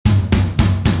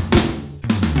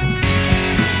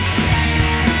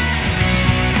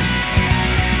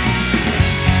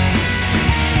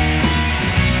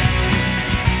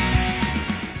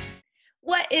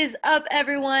is up,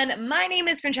 everyone? My name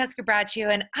is Francesca Braccio,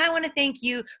 and I want to thank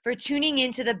you for tuning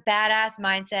into the Badass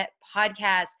Mindset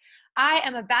podcast. I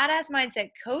am a badass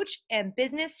mindset coach and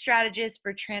business strategist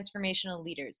for transformational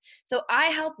leaders. So I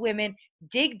help women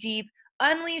dig deep,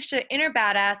 unleash their inner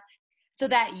badass so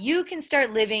that you can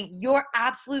start living your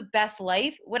absolute best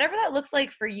life, whatever that looks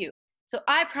like for you. So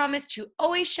I promise to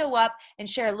always show up and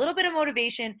share a little bit of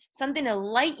motivation, something to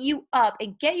light you up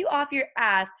and get you off your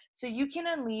ass so you can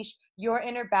unleash your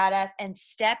inner badass and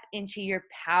step into your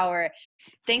power.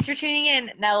 Thanks for tuning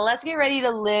in. Now let's get ready to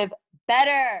live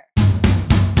better.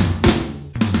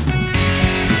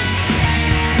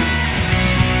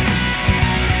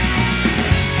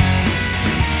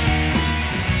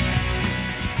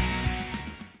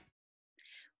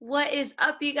 What is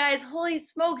up, you guys? Holy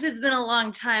smokes, it's been a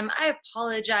long time. I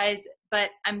apologize, but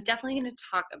I'm definitely going to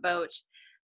talk about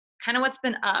kind of what's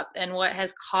been up and what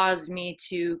has caused me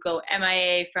to go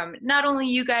MIA from not only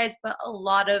you guys, but a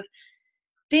lot of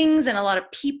things and a lot of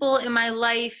people in my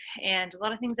life and a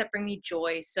lot of things that bring me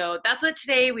joy. So that's what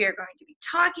today we are going to be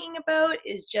talking about,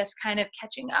 is just kind of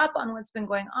catching up on what's been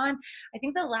going on. I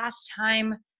think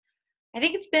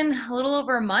it's been a little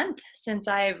over a month since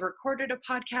I've recorded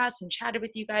a podcast and chatted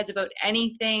with you guys about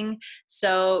anything.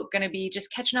 So going to be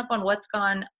just catching up on what's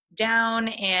gone down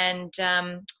and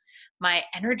my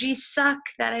energy suck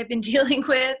that I've been dealing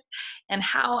with and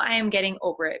how I am getting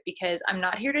over it, because I'm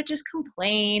not here to just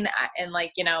complain and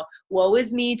woe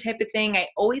is me type of thing. I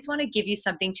always want to give you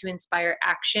something to inspire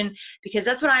action, because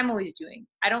that's what I'm always doing.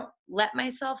 I don't let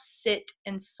myself sit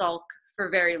and sulk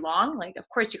for very long. Like, of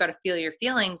course you got to feel your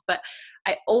feelings, but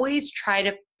I always try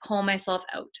to pull myself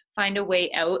out, find a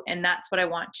way out. And that's what I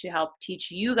want to help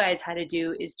teach you guys how to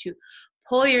do, is to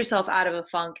pull yourself out of a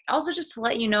funk. Also, just to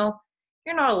let you know,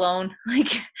 you're not alone. Like,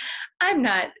 I'm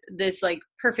not this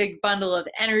perfect bundle of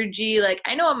energy. Like,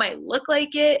 I know it might look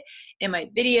like it in my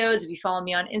videos if you follow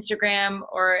me on Instagram,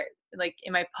 or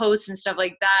in my posts and stuff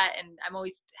like that. And I'm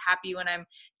always happy when I'm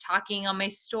talking on my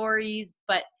stories,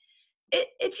 but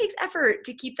it takes effort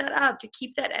to keep that up, to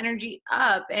keep that energy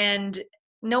up. And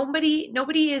nobody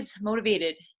is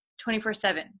motivated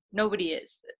 24/7. Nobody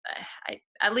is.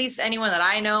 At least anyone that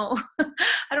I know,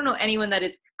 I don't know anyone that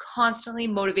is constantly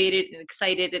motivated and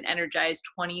excited and energized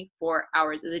 24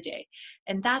 hours of the day.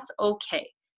 And that's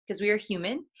okay, because we are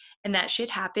human and that shit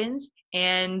happens,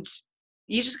 and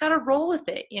you just got to roll with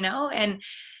it, And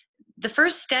the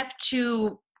first step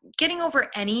to getting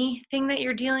over anything that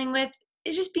you're dealing with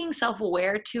is just being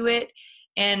self-aware to it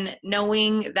and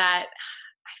knowing that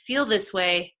I feel this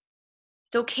way.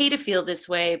 It's okay to feel this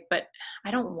way, but I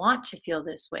don't want to feel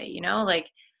this way,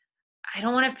 I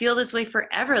don't want to feel this way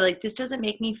forever. This doesn't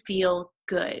make me feel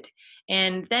good.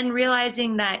 And then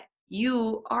realizing that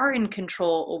you are in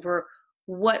control over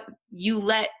what you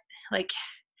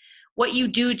what you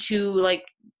do to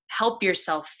help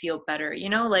yourself feel better,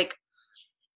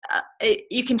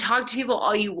 you can talk to people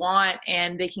all you want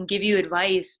and they can give you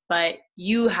advice, but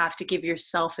you have to give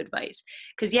yourself advice.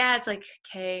 Because it's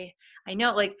okay, I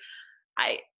know,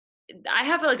 I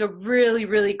have a really,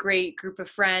 really great group of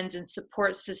friends and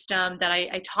support system that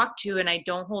I talk to, and I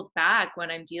don't hold back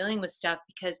when I'm dealing with stuff,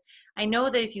 because I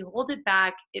know that if you hold it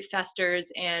back, it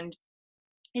festers and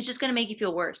it's just going to make you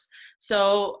feel worse.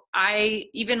 So I,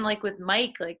 even with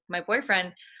Mike, my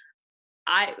boyfriend,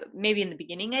 maybe in the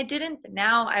beginning I didn't, but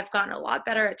now I've gotten a lot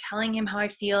better at telling him how I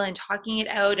feel and talking it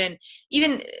out. And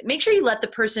even make sure you let the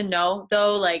person know,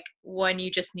 though, when you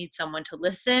just need someone to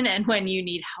listen and when you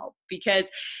need help. Because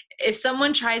if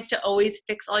someone tries to always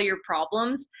fix all your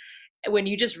problems when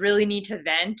you just really need to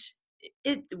vent,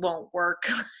 it won't work.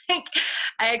 I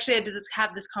actually had to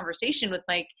have this conversation with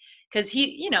Mike, because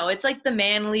he, it's the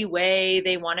manly way.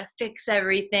 They want to fix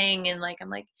everything. And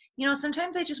I'm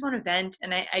sometimes I just want to vent,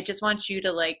 and I just want you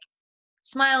to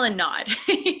smile and nod,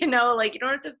 you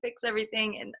don't have to fix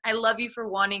everything. And I love you for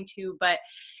wanting to, but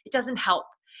it doesn't help.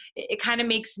 It kind of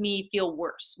makes me feel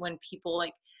worse when people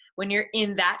when you're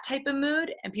in that type of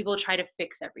mood and people try to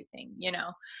fix everything,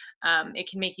 it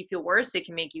can make you feel worse. It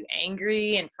can make you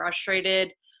angry and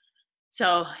frustrated.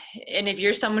 So, and if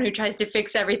you're someone who tries to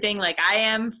fix everything like I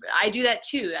am, I do that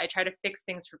too. I try to fix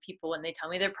things for people when they tell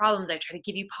me their problems. I try to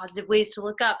give you positive ways to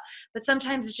look up. But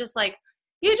sometimes it's just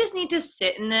you just need to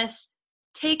sit in this,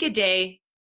 take a day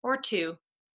or two,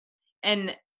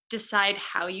 and decide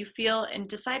how you feel and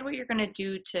decide what you're going to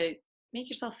do to make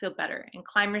yourself feel better and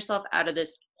climb yourself out of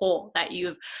this hole that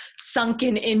you've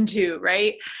sunken into,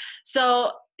 right?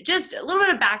 So just a little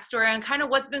bit of backstory on kind of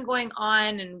what's been going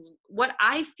on and what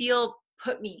I feel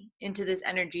put me into this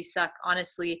energy suck,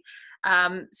 honestly.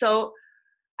 So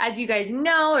as you guys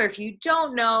know, or if you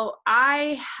don't know,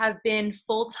 I have been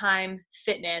full-time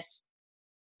fitness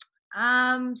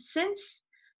since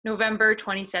November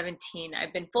 2017.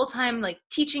 I've been full-time like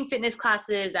teaching fitness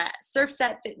classes at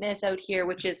Surfset Fitness out here,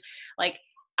 which is like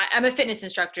I'm a fitness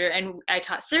instructor, and I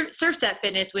taught Surfset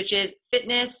Fitness, which is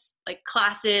fitness like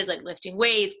classes like lifting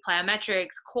weights,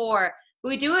 plyometrics, core. But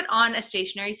we do it on a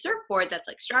stationary surfboard that's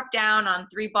like strapped down on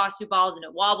 3 Bosu balls, and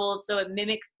it wobbles, so it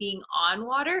mimics being on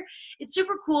water. It's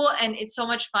super cool and it's so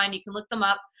much fun. You can look them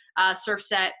up,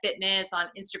 Surfset Fitness on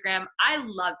Instagram. I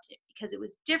loved it because it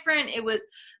was different, it was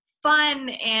fun,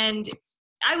 and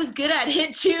I was good at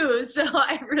it too. So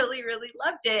I really, really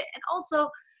loved it. And also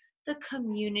the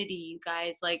community, you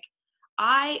guys. Like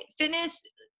fitness,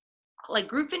 like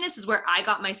group fitness is where I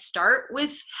got my start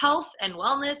with health and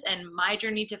wellness and my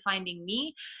journey to finding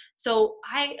me. So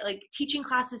I like teaching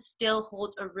classes still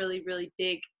holds a really, really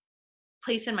big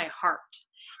place in my heart.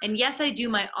 And yes, I do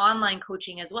my online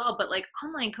coaching as well, but like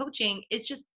online coaching is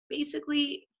just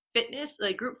basically fitness,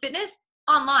 like group fitness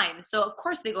online. So of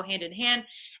course they go hand in hand.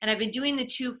 And I've been doing the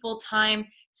two full time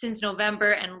since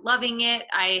November and loving it.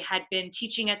 I had been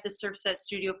teaching at the Surfset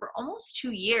studio for almost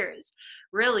 2 years,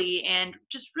 really, and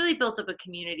just really built up a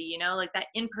community, you know, like that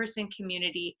in-person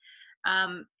community.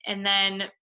 And then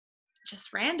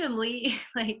just randomly,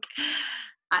 like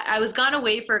I was gone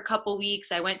away for a couple weeks.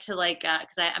 I went to like,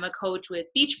 cause I'm a coach with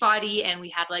Beachbody, and we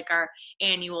had like our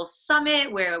annual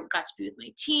summit where I got to be with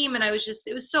my team. And it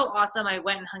was so awesome. I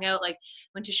went and hung out, like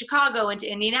went to Chicago, went to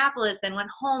Indianapolis, then went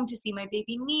home to see my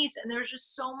baby niece. And there was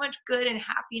just so much good and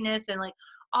happiness and like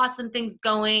awesome things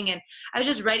going. And I was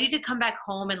just ready to come back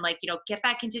home and like, you know, get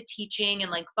back into teaching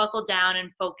and like buckle down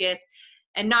and focus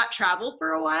and not travel for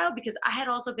a while, because I had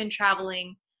also been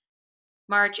traveling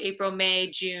March, April,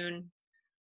 May, June,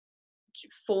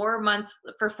 4 months.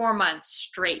 For 4 months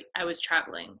straight I was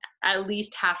traveling at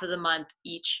least half of the month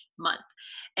each month.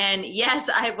 And yes,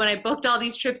 when I booked all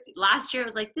these trips last year, I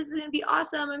was like, this is going to be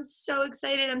awesome, I'm so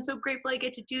excited, I'm so grateful I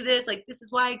get to do this. Like, this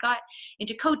is why I got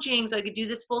into coaching, so I could do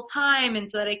this full time and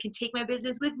so that I can take my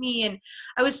business with me. And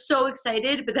I was so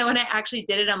excited, but then when I actually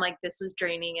did it, I'm like, this was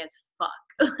draining as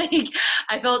fuck. Like,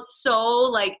 I felt so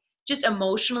like just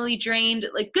emotionally drained,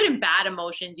 like good and bad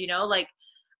emotions, you know, like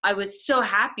I was so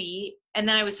happy, and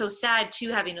then I was so sad too,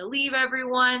 having to leave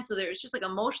everyone. So there was just like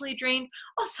emotionally drained,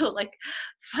 also like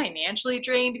financially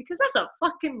drained, because that's a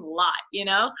fucking lot, you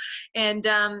know? And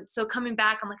so coming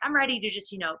back, I'm like, I'm ready to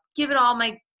just, you know, give it all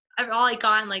I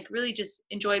got, and like really just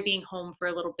enjoy being home for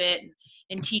a little bit,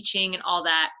 and teaching and all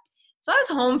that. So I was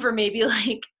home for maybe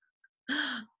like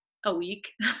a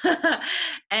week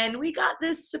and we got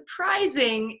this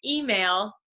surprising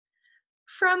email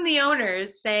from the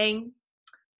owners saying,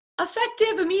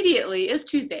 effective immediately. It was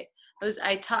Tuesday.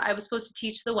 I was supposed to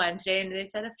teach the Wednesday, and they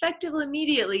said, effective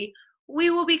immediately, we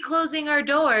will be closing our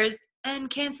doors and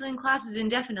canceling classes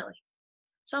indefinitely.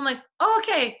 So I'm like, oh,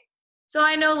 okay. So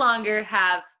I no longer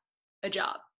have a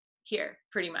job here,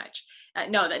 pretty much.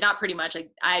 No, that not pretty much.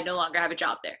 Like, I no longer have a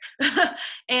job there.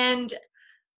 And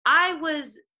I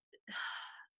was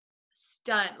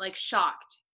stunned, like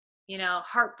shocked, you know,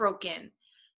 heartbroken,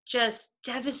 just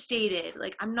devastated.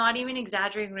 Like, I'm not even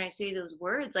exaggerating when I say those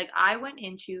words. Like, I went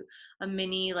into a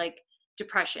mini like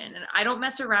depression, and I don't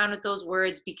mess around with those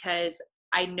words because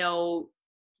I know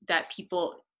that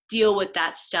people deal with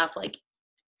that stuff like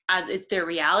as it's their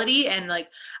reality. And like,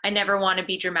 I never want to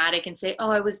be dramatic and say, oh,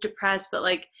 I was depressed, but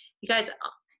like, you guys,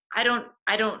 I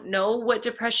don't know what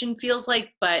depression feels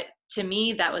like, but to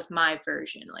me, that was my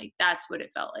version. Like, that's what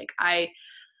it felt like. I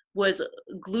was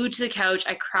glued to the couch.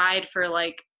 I cried for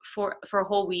like for a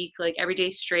whole week, like every day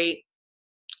straight.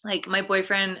 Like, my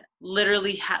boyfriend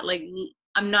literally had, like,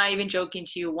 I'm not even joking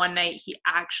to you, one night he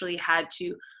actually had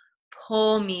to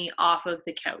pull me off of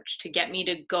the couch to get me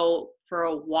to go for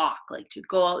a walk, like to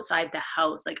go outside the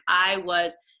house. Like, I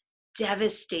was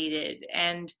devastated,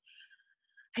 and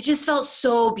I just felt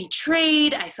so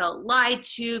betrayed. I felt lied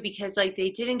to, because like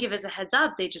they didn't give us a heads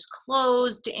up. They just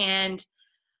closed. And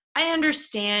I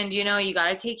understand, you know, you got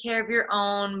to take care of your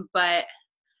own, but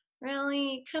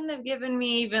really couldn't have given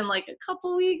me even like a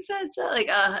couple weeks heads up. Like,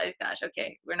 oh gosh,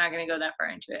 okay, we're not going to go that far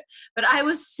into it. But I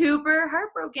was super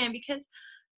heartbroken, because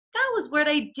that was what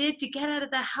I did to get out of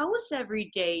the house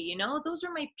every day. You know, those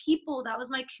were my people. That was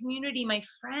my community, my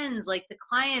friends, like the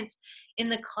clients in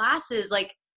the classes.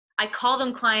 Like, I call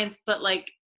them clients, but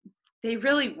like they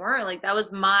really weren't. Like, that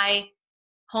was my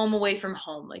home away from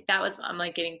home. Like, that was, I'm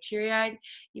like getting teary eyed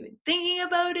even thinking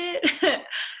about it.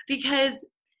 Because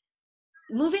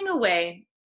moving away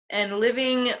and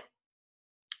living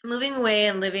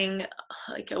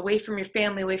like away from your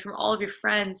family, away from all of your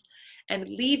friends, and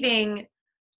leaving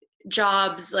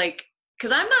jobs, like,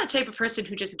 because I'm not the type of person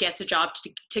who just gets a job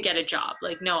to get a job.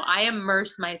 Like, no, I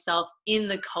immerse myself in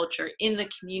the culture, in the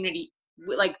community.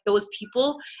 Like those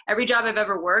people, every job I've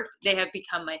ever worked, they have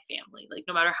become my family. Like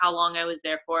no matter how long I was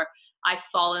there for, I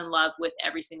fall in love with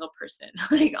every single person,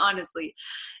 like honestly.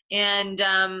 And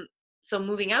so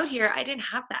moving out here, I didn't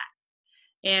have that.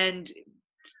 And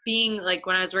being like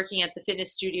when I was working at the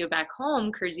fitness studio back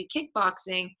home, Kersey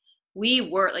Kickboxing, we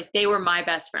were like, they were my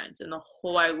best friends in the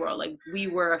whole wide world. Like we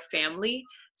were a family.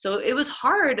 So it was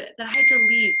hard that I had to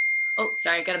leave. Oh,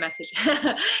 sorry, I got a message.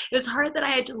 It was hard that I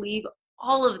had to leave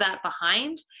all of that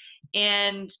behind,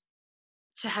 and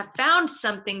to have found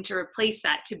something to replace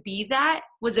that, to be that,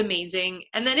 was amazing.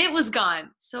 And then it was gone.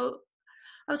 So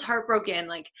I was heartbroken.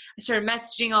 Like I started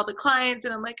messaging all the clients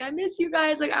and I'm like, I miss you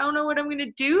guys. Like, I don't know what I'm going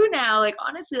to do now. Like,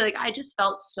 honestly, like I just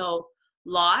felt so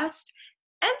lost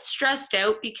and stressed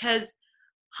out because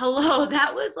hello,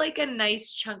 that was like a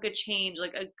nice chunk of change,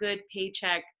 like a good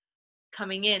paycheck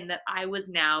coming in that I was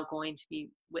now going to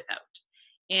be without.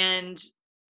 And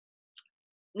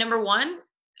number one,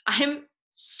 I'm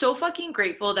so fucking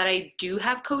grateful that I do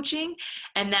have coaching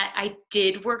and that I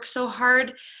did work so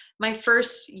hard. My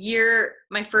first year,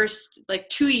 my first like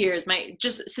 2 years, my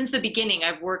just since the beginning,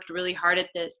 I've worked really hard at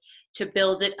this to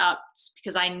build it up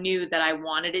because I knew that I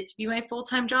wanted it to be my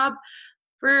full-time job,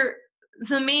 for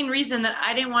the main reason that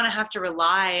I didn't want to have to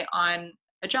rely on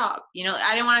a job. You know,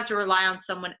 I didn't want to have to rely on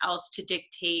someone else to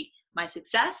dictate my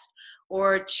success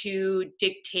or to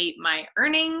dictate my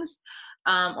earnings,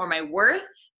 or my worth.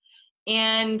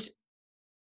 And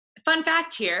fun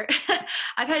fact here,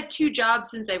 I've had 2 jobs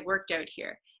since I've worked out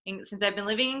here. And since I've been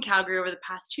living in Calgary over the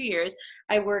past 2 years,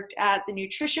 I worked at the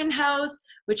Nutrition House,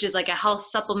 which is like a health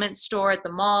supplement store at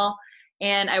the mall,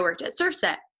 and I worked at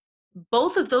Surfset.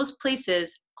 Both of those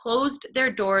places closed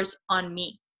their doors on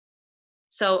me.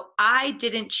 So I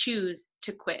didn't choose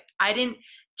to quit. I didn't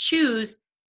choose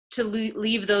to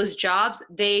leave those jobs.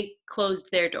 They closed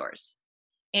their doors.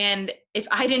 And if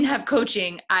I didn't have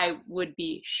coaching, I would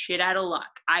be shit out of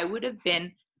luck. I would have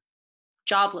been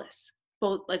jobless,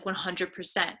 both like 100%.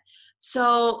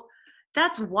 So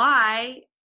that's why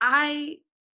I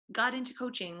got into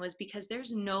coaching, was because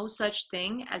there's no such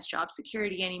thing as job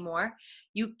security anymore.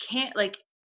 You can't like,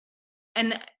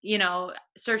 and you know,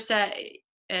 Surfset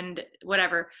and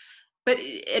whatever, but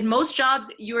in most jobs,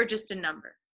 you are just a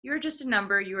number. You're just a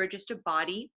number. You are just a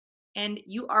body, and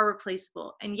you are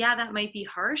replaceable. And yeah, that might be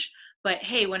harsh, but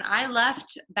hey, when I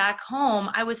left back home,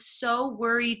 I was so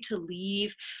worried to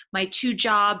leave my 2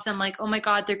 jobs. I'm like, oh my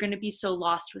God, they're going to be so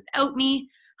lost without me.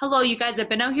 Hello, you guys, I've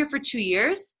been out here for 2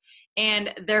 years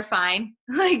and they're fine.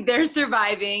 Like they're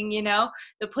surviving, you know,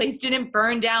 the place didn't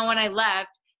burn down when I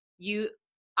left.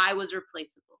 I was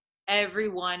replaceable.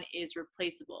 Everyone is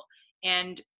replaceable.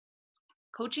 And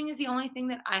coaching is the only thing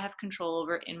that I have control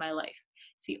over in my life.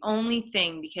 It's the only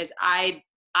thing, because I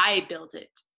built it.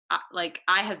 Like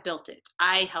I have built it.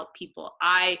 I help people.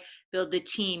 I build the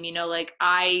team, you know, like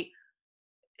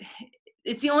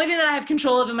it's the only thing that I have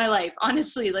control of in my life.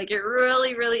 Honestly, like it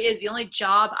really, really is the only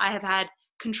job I have had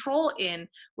control in.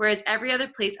 Whereas every other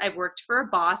place I've worked for a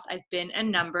boss, I've been a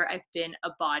number, I've been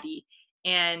a body,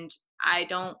 and I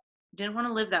didn't want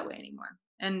to live that way anymore.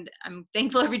 And I'm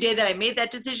thankful every day that I made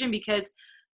that decision, because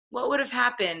what would have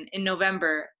happened in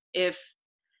November if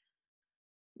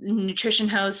Nutrition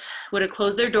House would have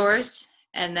closed their doors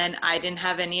and then I didn't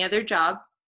have any other job?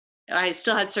 I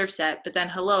still had Surfset, but then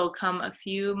hello, come a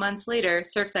few months later,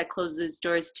 Surfset closes its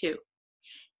doors too.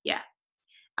 Yeah,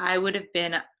 I would have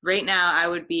been, right now, I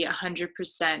would be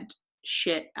 100%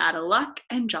 shit out of luck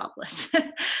and jobless.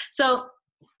 So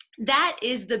that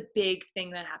is the big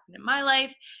thing that happened in my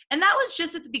life. And that was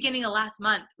just at the beginning of last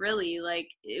month, really. Like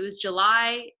it was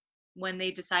July when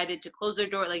they decided to close their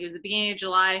door. Like it was the beginning of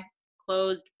July,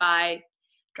 closed by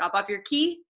drop off your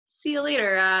key, see you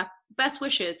later. Best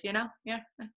wishes, you know? Yeah,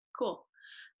 cool.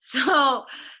 So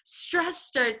stress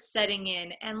starts setting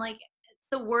in, and like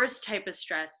the worst type of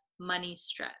stress, money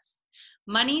stress.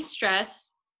 Money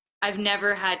stress, I've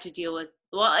never had to deal with.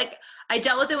 Well, like I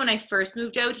dealt with it when I first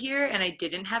moved out here and I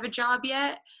didn't have a job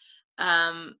yet.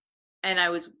 And I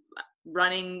was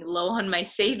running low on my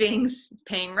savings,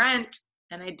 paying rent,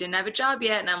 and I didn't have a job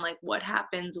yet. And I'm like, what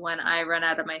happens when I run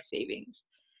out of my savings?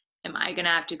 Am I going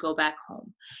to have to go back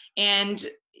home? And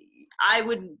I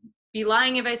would be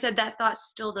lying if I said that thought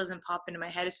still doesn't pop into my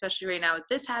head, especially right now with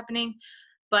this happening.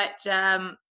 But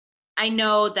I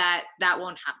know that that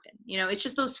won't happen. You know, it's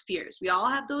just those fears. We all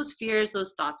have those fears,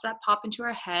 those thoughts that pop into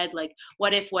our head, like,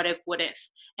 what if, what if, what if?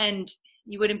 And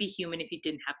you wouldn't be human if you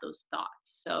didn't have those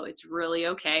thoughts. So it's really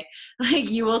okay. Like,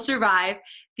 you will survive.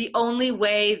 The only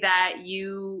way that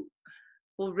you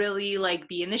will really like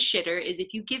be in the shitter is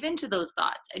if you give into those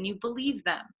thoughts and you believe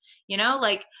them.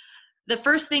 Like, the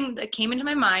first thing that came into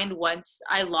my mind once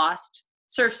I lost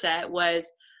Surfset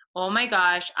was, oh my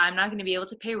gosh, I'm not going to be able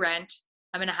to pay rent.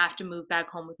 I'm going to have to move back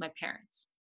home with my parents.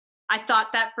 I thought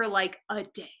that for like a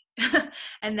day.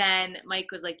 And then Mike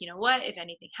was like, you know what? If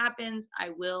anything happens, I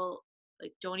will,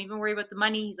 like, don't even worry about the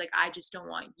money. He's like, I just don't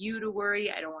want you to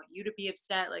worry. I don't want you to be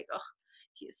upset. Like, oh,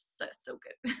 he is so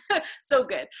good. So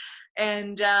good.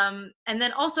 And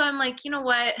then also I'm like, you know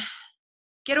what?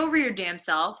 Get over your damn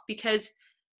self, because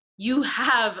you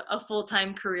have a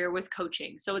full-time career with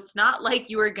coaching. So it's not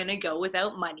like you are going to go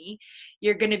without money.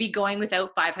 You're going to be going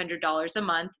without $500 a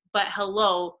month, but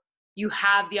hello, you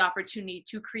have the opportunity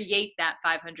to create that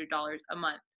 $500 a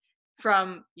month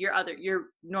from your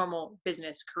normal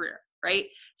business career, right?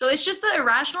 So it's just the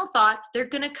irrational thoughts. They're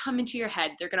going to come into your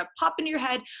head. They're going to pop into your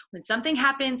head when something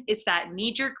happens. It's that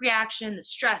knee-jerk reaction, the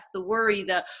stress, the worry,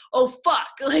 the, oh, fuck,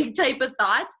 like, type of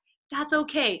thoughts. That's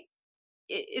okay.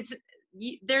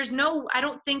 I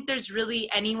don't think there's really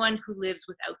anyone who lives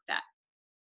without that.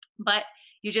 But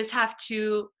you just have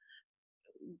to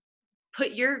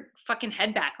put your fucking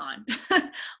head back on,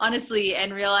 honestly,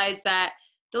 and realize that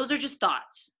those are just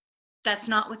thoughts. That's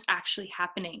not what's actually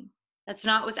happening. That's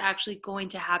not what's actually going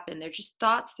to happen. They're just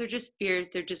thoughts. They're just fears.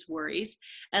 They're just worries.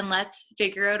 And let's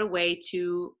figure out a way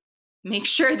to make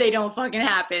sure they don't fucking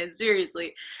happen.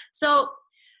 Seriously. So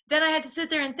then I had to sit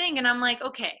there and think, and I'm like,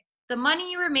 okay, the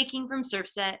money you were making from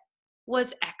Surfset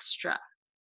was extra.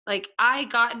 Like, I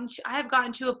have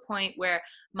gotten to a point where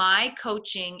my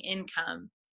coaching income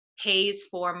pays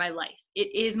for my life.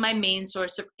 It is my main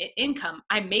source of income.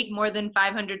 I make more than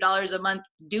 $500 a month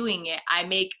doing it. I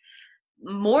make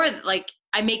more, like,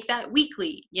 I make that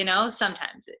weekly,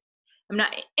 sometimes. I'm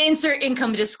not, insert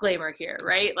income disclaimer here,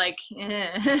 right? Like,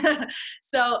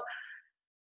 so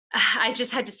I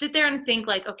just had to sit there and think,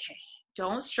 like, okay,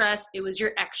 don't stress. It was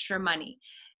your extra money.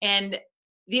 And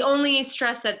the only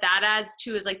stress that adds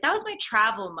to is, like, that was my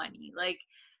travel money. Like,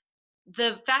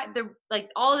 the fact that,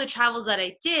 like, all of the travels that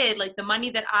I did, like, the money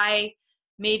that I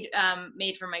made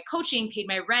for my coaching, paid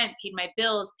my rent, paid my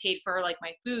bills, paid for, like,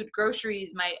 my food,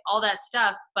 groceries, all that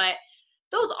stuff. But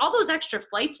all those extra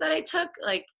flights that I took,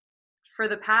 like, for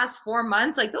the past 4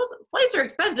 months, like, those flights are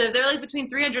expensive. They're like between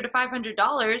 $300 to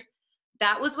 $500.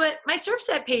 That was what my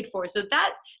Surfset paid for. So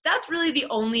that's really the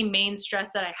only main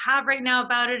stress that I have right now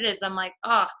about it, is I'm like,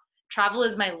 oh, travel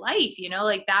is my life,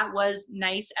 like, that was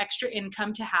nice extra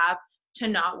income to have, to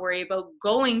not worry about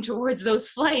going towards those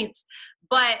flights.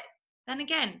 But then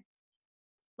again,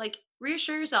 like,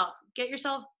 reassure yourself, get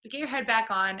your head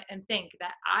back on, and think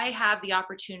that I have the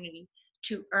opportunity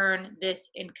to earn this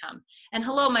income. And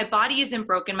hello, my body isn't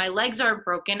broken. My legs aren't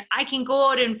broken. I can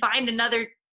go out and find another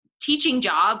teaching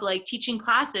job, like teaching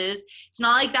classes. It's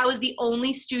not like that was the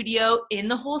only studio in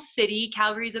the whole city.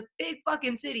 Calgary is a big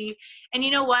fucking city. And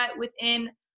you know what?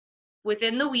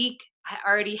 Within the week, I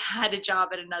already had a job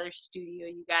at another studio,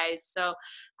 you guys. So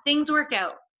things work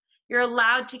out. You're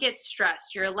allowed to get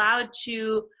stressed. You're allowed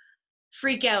to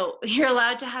freak out. You're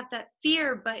allowed to have that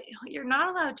fear, but what you're not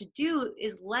allowed to do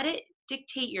is let it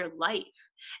dictate your life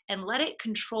and let it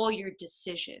control your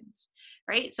decisions,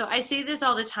 right? So I say this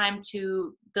all the time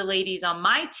to the ladies on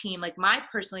my team, like my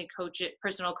personal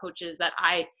coaches that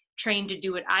I train to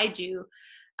do what I do.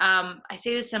 I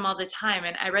say this to them all the time,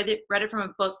 and I read it from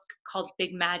a book called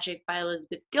Big Magic by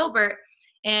Elizabeth Gilbert.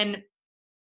 And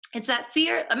it's that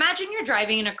fear. Imagine you're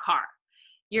driving in a car.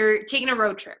 You're taking a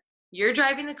road trip. You're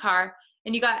driving the car,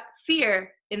 and you got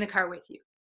fear in the car with you.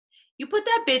 You put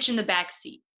that bitch in the back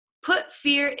seat. Put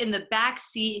fear in the back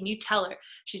seat, and you tell her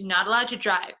she's not allowed to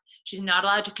drive. She's not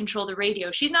allowed to control the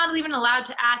radio. She's not even allowed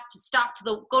to ask to stop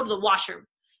go to the washroom.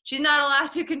 She's not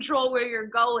allowed to control where you're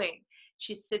going.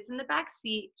 She sits in the back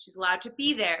seat. She's allowed to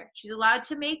be there. She's allowed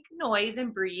to make noise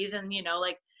and breathe and,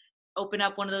 like, open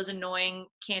up one of those annoying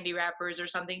candy wrappers or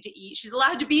something to eat. She's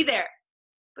allowed to be there.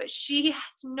 But she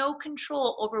has no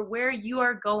control over where you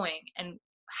are going and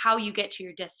how you get to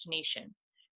your destination,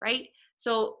 right?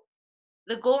 So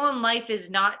the goal in life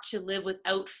is not to live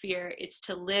without fear. It's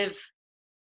to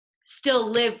still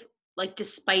live, like,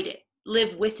 despite it,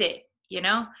 live with it,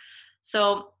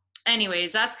 So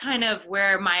anyways, that's kind of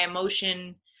where my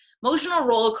emotional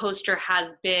roller coaster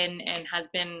has been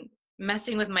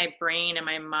messing with my brain and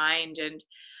my mind. And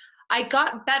I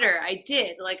got better. I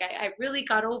did. Like, I really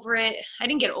got over it. I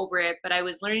didn't get over it, but I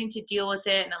was learning to deal with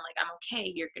it. And I'm like, I'm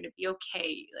okay. You're going to be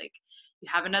okay. Like, you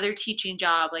have another teaching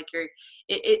job, like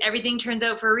everything turns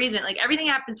out for a reason. Like everything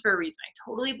happens for a reason. I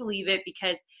totally believe it,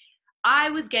 because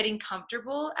I was getting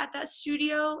comfortable at that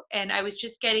studio and I was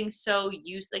just getting so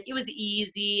used, like it was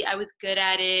easy. I was good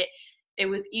at it. It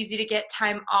was easy to get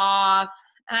time off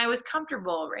and I was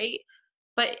comfortable, right?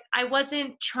 But I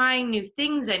wasn't trying new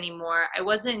things anymore. I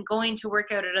wasn't going to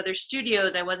work out at other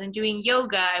studios. I wasn't doing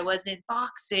yoga. I wasn't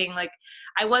boxing. Like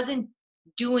I wasn't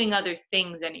doing other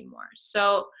things anymore.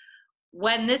 So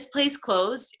when this place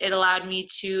closed, it allowed me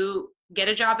to get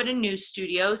a job at a new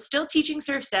studio, still teaching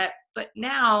surf set, but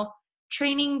now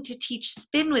training to teach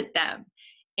spin with them.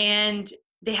 And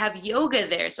they have yoga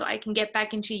there, so I can get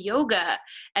back into yoga.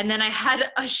 And then I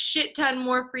had a shit ton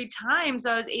more free time,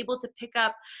 so I was able to pick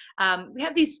up, we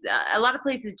have these, a lot of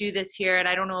places do this here, and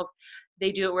I don't know if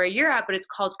they do it where you're at, but it's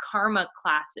called karma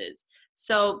classes.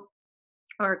 So,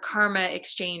 or karma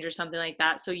exchange or something like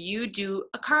that. So you do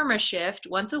a karma shift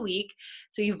once a week.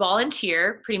 So you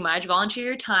volunteer, pretty much volunteer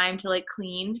your time to like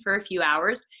clean for a few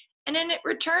hours. And in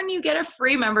return, you get a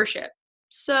free membership.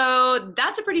 So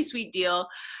that's a pretty sweet deal.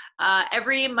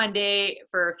 Every Monday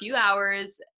for a few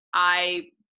hours, I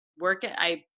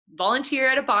volunteer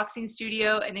at a boxing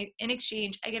studio, and in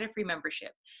exchange, I get a free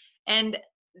membership. And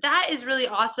that is really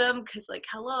awesome, because like,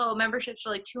 hello, memberships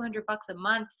are like $200 a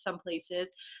month some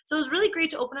places. So it was really great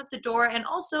to open up the door. And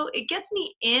also it gets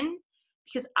me in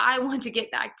because I want to get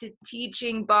back to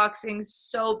teaching boxing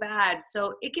so bad.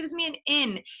 So it gives me an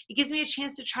in. It gives me a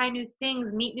chance to try new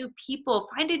things, meet new people,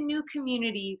 find a new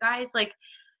community. You guys, like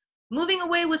moving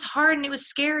away was hard and it was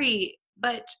scary,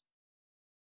 but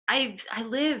I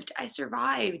lived, I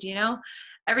survived, you know?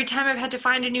 Every time I've had to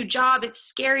find a new job, it's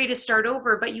scary to start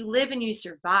over, but you live and you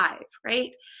survive,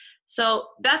 right? So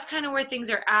that's kind of where things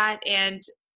are at. And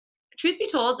truth be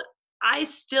told, I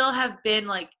still have been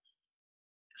like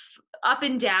up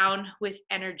and down with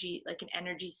energy, like an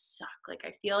energy suck. Like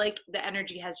I feel like the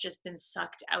energy has just been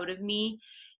sucked out of me,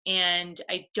 and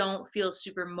I don't feel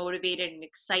super motivated and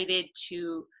excited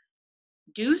to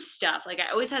do stuff. Like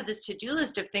I always had this to-do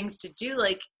list of things to do,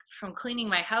 like from cleaning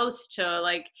my house to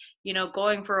like, you know,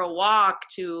 going for a walk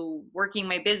to working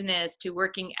my business to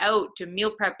working out to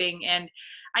meal prepping. And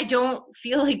I don't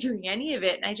feel like doing any of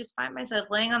it. And I just find myself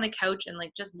laying on the couch and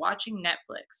like just watching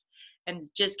Netflix and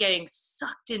just getting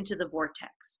sucked into the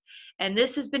vortex. And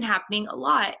this has been happening a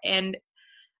lot, and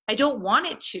I don't want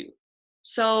it to.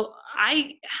 So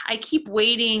I keep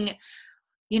waiting.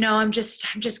 You know, I'm just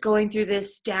going through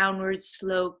this downward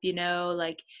slope, you know,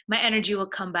 like my energy will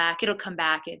come back. It'll come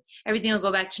back and everything will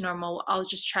go back to normal. I'll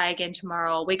just try again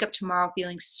tomorrow. I'll wake up tomorrow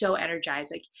feeling so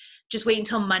energized. Like just wait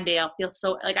until Monday. I'll feel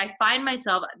so like I find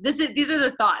myself, these are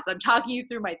the thoughts. I'm talking you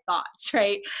through my thoughts,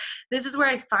 right? This is where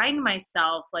I find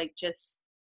myself like just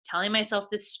telling myself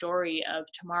this story of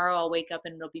tomorrow I'll wake up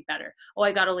and it'll be better. Oh,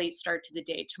 I got a late start to the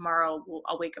day. Tomorrow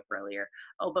I'll wake up earlier.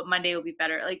 Oh, but Monday will be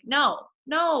better. Like, no.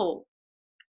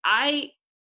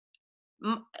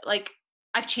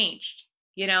 I've changed,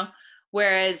 you know,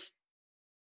 whereas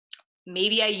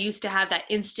maybe I used to have that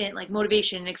instant like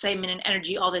motivation and excitement and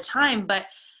energy all the time, but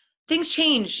things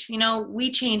change, you know,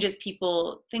 we change as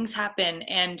people, things happen.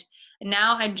 And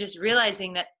now I'm just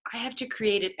realizing that I have to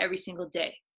create it every single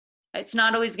day. It's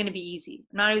not always going to be easy.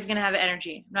 I'm not always going to have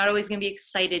energy. I'm not always going to be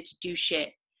excited to do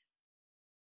shit.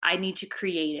 I need to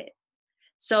create it.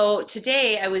 So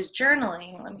today I was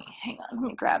journaling. Let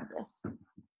me grab this.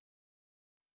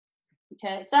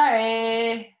 Okay,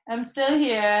 sorry, I'm still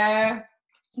here.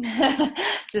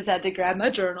 Just had to grab my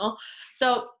journal.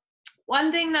 So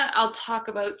one thing that I'll talk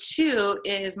about too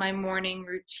is my morning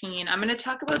routine. I'm going to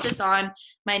talk about this on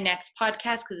my next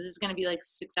podcast because this is going to be like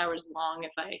 6 hours long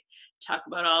if I talk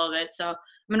about all of it. So I'm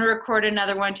going to record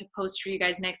another one to post for you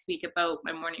guys next week about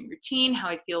my morning routine, how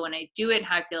I feel when I do it, and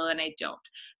how I feel when I don't.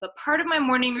 But part of my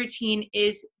morning routine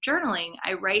is journaling.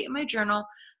 I write in my journal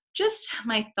just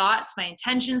my thoughts, my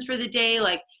intentions for the day,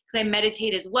 like, because I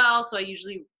meditate as well. So I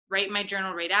usually write in my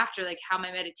journal right after, like how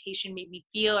my meditation made me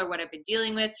feel or what I've been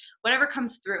dealing with, whatever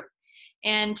comes through.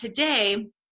 And today,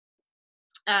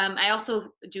 I also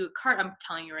do a card. I'm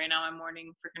telling you right now, my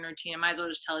morning freaking routine. I might as well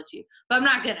just tell it to you, but I'm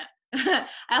not gonna. I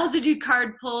also do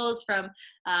card pulls from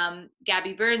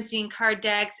Gabby Bernstein card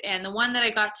decks. And the one that I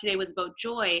got today was about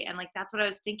joy. And like, that's what I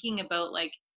was thinking about,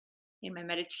 like in my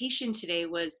meditation today,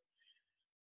 was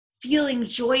feeling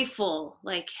joyful,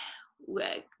 like,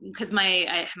 because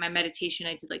my meditation,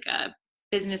 I did like a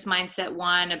business mindset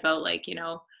one about like, you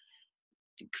know,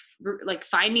 like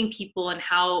finding people and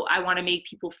how I want to make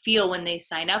people feel when they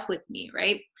sign up with me,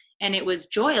 right? And it was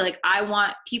joy. Like I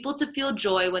want people to feel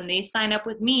joy when they sign up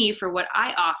with me for what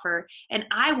I offer, and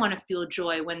I want to feel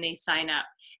joy when they sign up.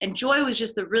 And joy was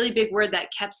just the really big word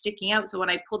that kept sticking out. So when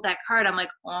I pulled that card, I'm like,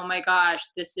 oh my gosh,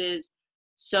 this is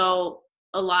so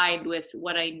aligned with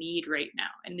what I need right now.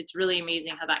 And it's really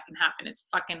amazing how that can happen.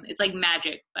 It's like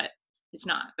magic, but it's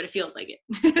not, but it feels like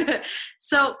it.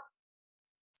 So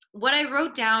what I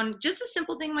wrote down, just a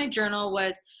simple thing in my journal,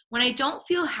 was when I don't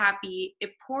feel happy,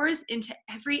 it pours into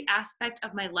every aspect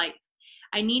of my life.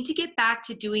 I need to get back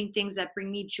to doing things that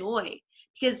bring me joy,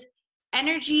 because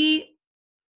energy,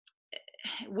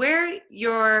 where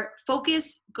your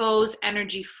focus goes,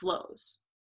 energy flows.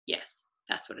 Yes,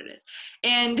 that's what it is.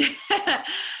 And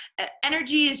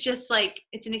energy is just like,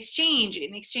 it's an exchange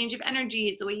of energy.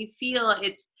 It's the way you feel.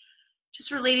 It's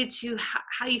just related to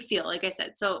how you feel, like I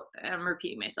said. So I'm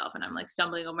repeating myself and I'm like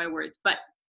stumbling on my words, but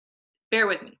bear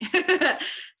with me.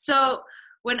 So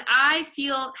when I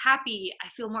feel happy, I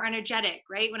feel more energetic,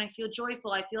 right? When I feel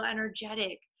joyful, I feel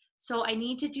energetic. So I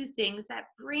need to do things that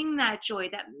bring that joy,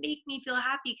 that make me feel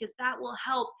happy, because that will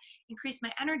help increase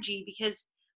my energy. Because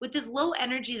with this low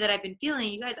energy that I've been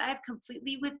feeling, you guys, I have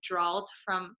completely withdrawed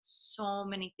from so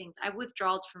many things. I've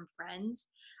withdrawed from friends.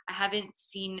 I haven't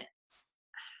seen,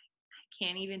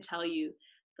 can't even tell you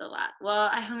the last. Well,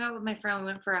 I hung out with my friend. We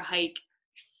went for a hike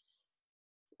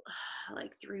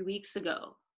like 3 weeks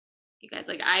ago. You guys,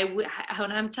 like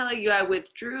when I'm telling you I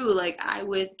withdrew, like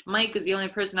Mike was the only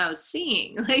person I was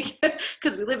seeing, like,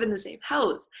 because we live in the same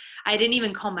house. I didn't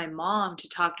even call my mom to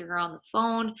talk to her on the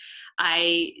phone.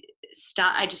 I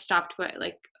just stopped,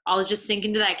 like, I was just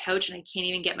sinking to that couch, and I can't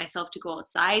even get myself to go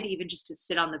outside, even just to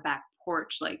sit on the back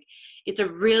porch. Like, it's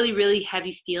a really, really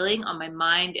heavy feeling on my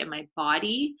mind and my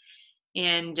body.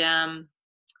 And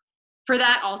for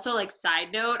that also, like,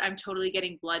 side note, I'm totally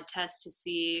getting blood tests to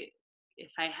see if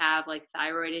I have like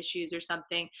thyroid issues or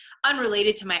something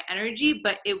unrelated to my energy,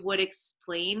 but it would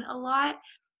explain a lot.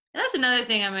 And that's another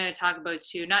thing I'm going to talk about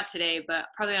too, not today, but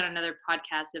probably on another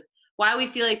podcast, of why we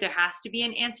feel like there has to be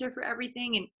an answer for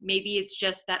everything. And maybe it's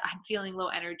just that I'm feeling low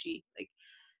energy, like,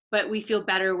 but we feel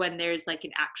better when there's like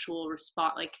an actual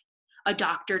response, like a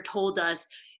doctor told us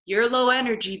you're low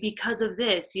energy because of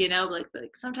this, like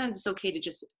sometimes it's okay to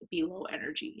just be low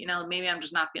energy, maybe I'm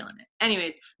just not feeling it.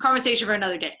 Anyways, conversation for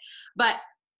another day. But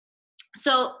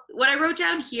so what I wrote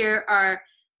down here are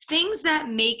things that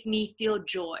make me feel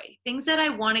joy, things that I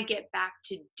want to get back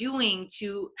to doing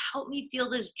to help me feel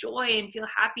this joy and feel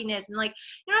happiness. And like,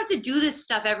 you don't have to do this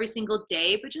stuff every single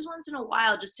day, but just once in a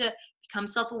while, just to become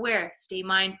self-aware, stay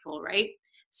mindful, right?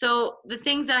 So the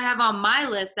things that I have on my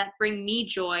list that bring me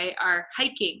joy are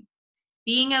hiking,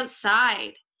 being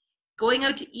outside, going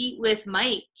out to eat with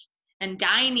Mike, and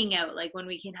dining out, like when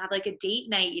we can have like a date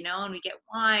night, and we get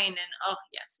wine, and oh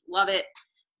yes, love it.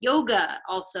 Yoga,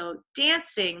 also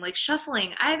dancing, like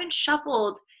shuffling. I haven't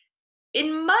shuffled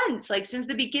in months, like since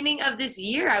the beginning of this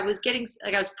year. I was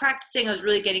practicing, I was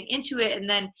really getting into it, and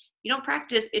then you don't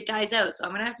practice, it dies out. So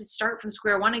I'm gonna have to start from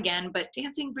square one again, but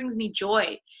dancing brings me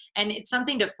joy, and it's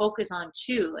something to focus on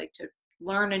too, like to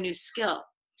learn a new skill.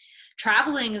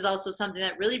 Traveling is also something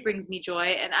that really brings me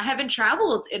joy, and I haven't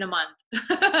traveled in a month.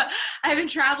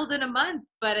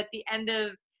 But at the end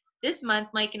of this month,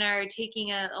 Mike and I are taking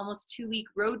a almost 2-week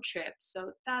road trip.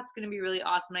 So that's going to be really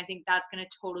awesome. I think that's going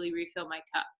to totally refill my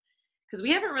cup, because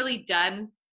we haven't really done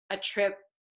a trip.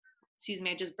 Excuse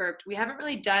me, I just burped. We haven't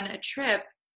really done a trip,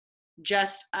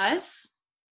 just us,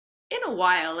 in a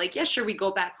while. Like, yeah, sure, we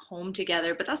go back home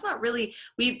together, but that's not really,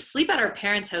 we sleep at our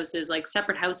parents' houses, like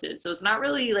separate houses. So it's not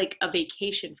really like a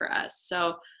vacation for us.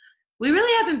 So we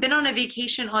really haven't been on a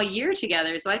vacation all year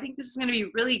together. So I think this is going to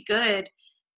be really good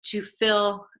to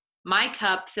fill my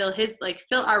cup, fill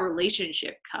our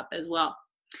relationship cup as well.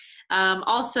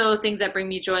 Also, things that bring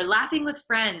me joy, laughing with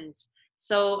friends.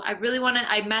 So I really want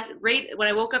to, when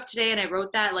I woke up today and I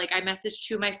wrote that, like, I messaged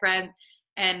 2 of my friends,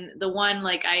 and the one,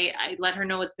 like, I let her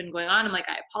know what's been going on. I'm like,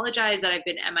 I apologize that I've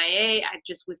been MIA. I've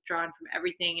just withdrawn from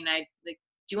everything. And I like,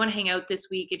 do you want to hang out this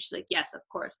week? And she's like, yes, of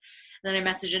course. And then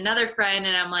I messaged another friend,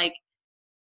 and I'm like,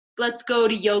 let's go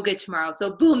to yoga tomorrow.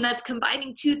 So boom, that's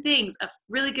combining 2 things, a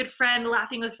really good friend,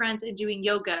 laughing with friends, and doing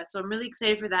yoga. So I'm really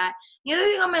excited for that. The other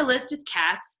thing on my list is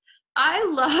cats. I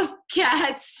love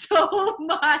cats so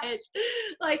much.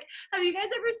 Like, have you guys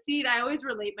ever seen, I always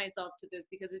relate myself to this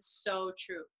because it's so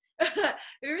true. Have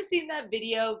you ever seen that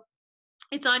video?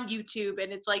 It's on YouTube,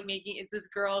 and it's like it's this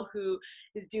girl who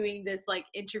is doing this like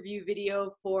interview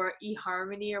video for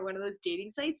eHarmony or one of those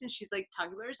dating sites, and she's like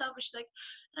talking about herself, and she's like,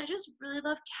 I just really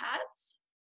love cats.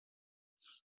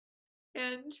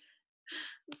 And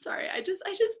I'm sorry. I just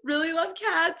really love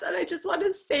cats and I just want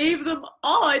to save them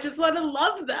all. I just want to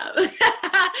love them.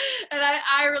 And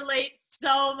I relate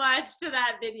so much to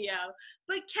that video.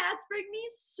 But cats bring me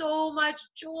so much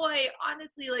joy.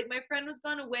 Honestly, like my friend was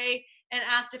gone away and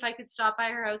asked if I could stop by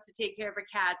her house to take care of her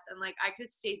cats. And like I could have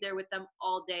stayed there with them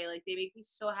all day. Like they make me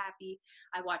so happy.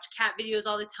 I watch cat videos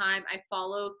all the time. I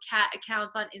follow cat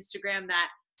accounts on Instagram that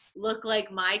look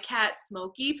like my cat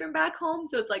Smokey from back home.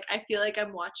 So it's like I feel like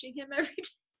I'm watching him every day.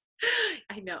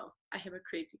 I know I am a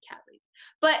crazy cat lady,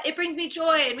 but it brings me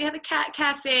joy. And we have a cat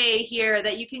cafe here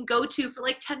that you can go to for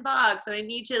like $10. And I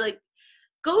need to like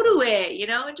go to it, you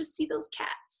know, and just see those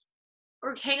cats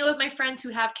or hang out with my friends who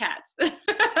have cats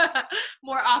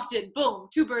more often. Boom,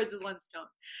 two birds with one stone.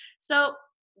 So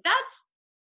that's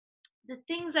the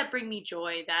things that bring me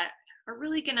joy that are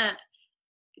really gonna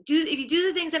if you do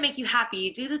the things that make you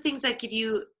happy, do the things that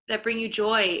that bring you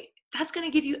joy, that's going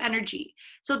to give you energy.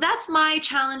 So that's my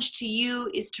challenge to you,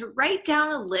 is to write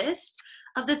down a list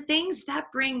of the things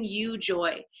that bring you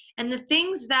joy and the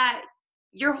things that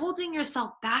you're holding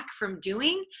yourself back from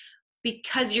doing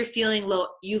because you're feeling low.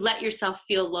 You let yourself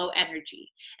feel low energy.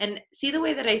 And see the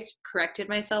way that I corrected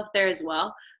myself there as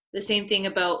well. The same thing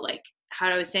about like how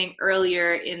I was saying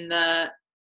earlier in the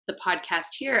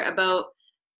podcast here about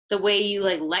the way you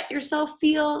like let yourself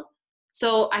feel.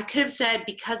 So I could have said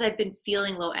because I've been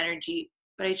feeling low energy,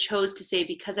 but I chose to say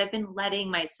because I've been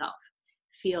letting myself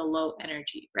feel low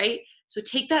energy, right? So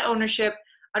take that ownership,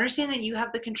 understand that you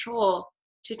have the control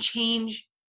to change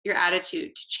your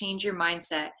attitude, to change your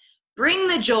mindset, bring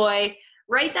the joy,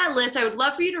 write that list. I would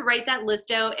love for you to write that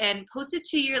list out and post it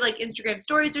to your like Instagram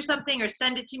stories or something, or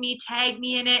send it to me, tag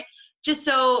me in it, just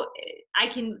so I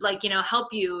can like, you know,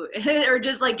 help you or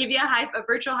just like give you a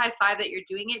virtual high five that you're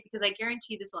doing it, because I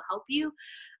guarantee this will help you.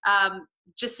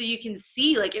 Just so you can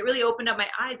see, like it really opened up my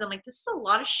eyes. I'm like, this is a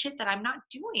lot of shit that I'm not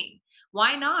doing.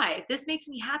 Why not? If this makes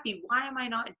me happy, why am I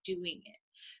not doing it?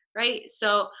 Right?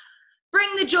 So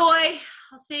bring the joy.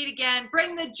 I'll say it again,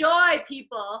 bring the joy,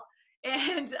 people.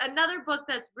 And another book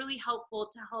that's really helpful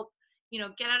to help, you know,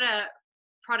 get out of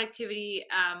productivity,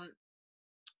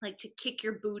 like to kick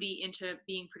your booty into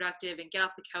being productive and get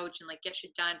off the couch and like get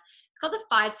shit done. It's called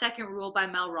the 5-Second Rule by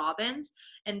Mel Robbins.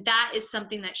 And that is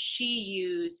something that she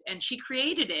used, and she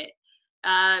created it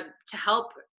to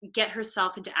help get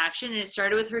herself into action. And it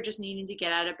started with her just needing to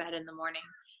get out of bed in the morning,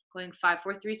 going 5,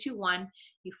 4, 3, 2, 1.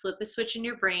 You flip a switch in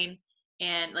your brain,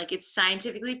 and like it's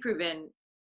scientifically proven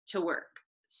to work.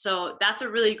 So that's a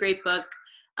really great book.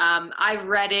 I've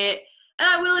read it, and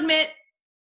I will admit,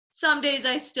 some days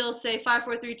I still say 5,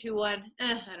 4, 3, 2, 1.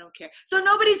 I don't care. So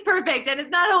nobody's perfect, and it's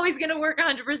not always going to work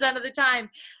 100% of the time.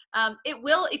 It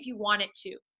will if you want it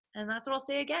to. And that's what I'll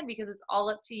say again, because it's all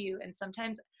up to you. And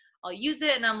sometimes I'll use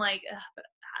it and I'm like, but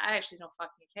I actually don't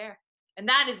fucking care. And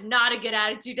that is not a good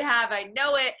attitude to have. I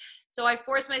know it. So I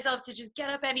force myself to just get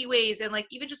up anyways, and like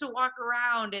even just to walk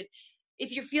around. And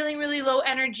if you're feeling really low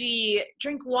energy,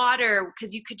 drink water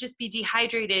because you could just be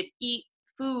dehydrated. Eat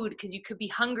food because you could be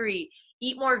hungry.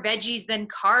 Eat more veggies than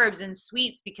carbs and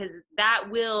sweets, because that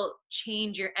will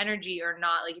change your energy or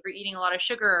not. Like if you're eating a lot of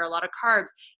sugar or a lot of carbs,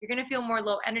 you're going to feel more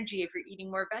low energy. If you're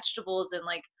eating more vegetables and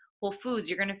like whole foods,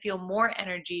 you're going to feel more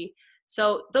energy.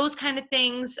 So those kind of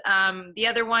things. The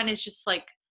other one is just like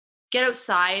get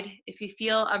outside. If you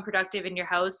feel unproductive in your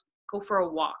house, go for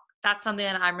a walk. That's something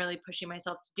that I'm really pushing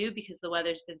myself to do because the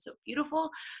weather's been so beautiful.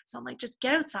 So I'm like, just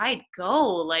get outside,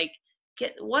 go. Like,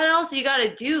 what else you got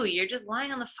to do? You're just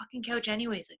lying on the fucking couch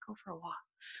anyways. Like, go for a walk.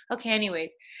 Okay,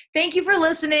 anyways, thank you for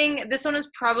listening. This one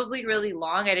is probably really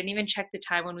long. I didn't even check the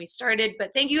time when we started, but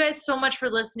thank you guys so much for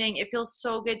listening. It feels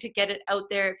so good to get it out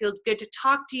there. It feels good to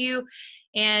talk to you.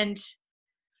 And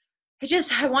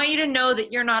I want you to know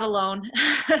that you're not alone.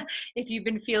 If you've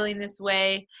been feeling this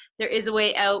way, there is a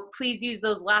way out. Please use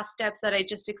those last steps that I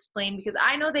just explained, because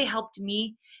I know they helped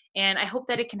me, and I hope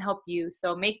that it can help you.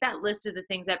 So make that list of the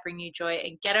things that bring you joy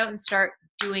and get out and start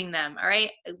doing them. All right.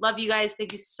 I love you guys.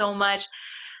 Thank you so much.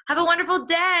 Have a wonderful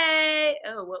day.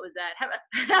 Oh, what was that?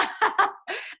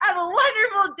 Have a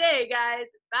wonderful day, guys.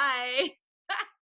 Bye.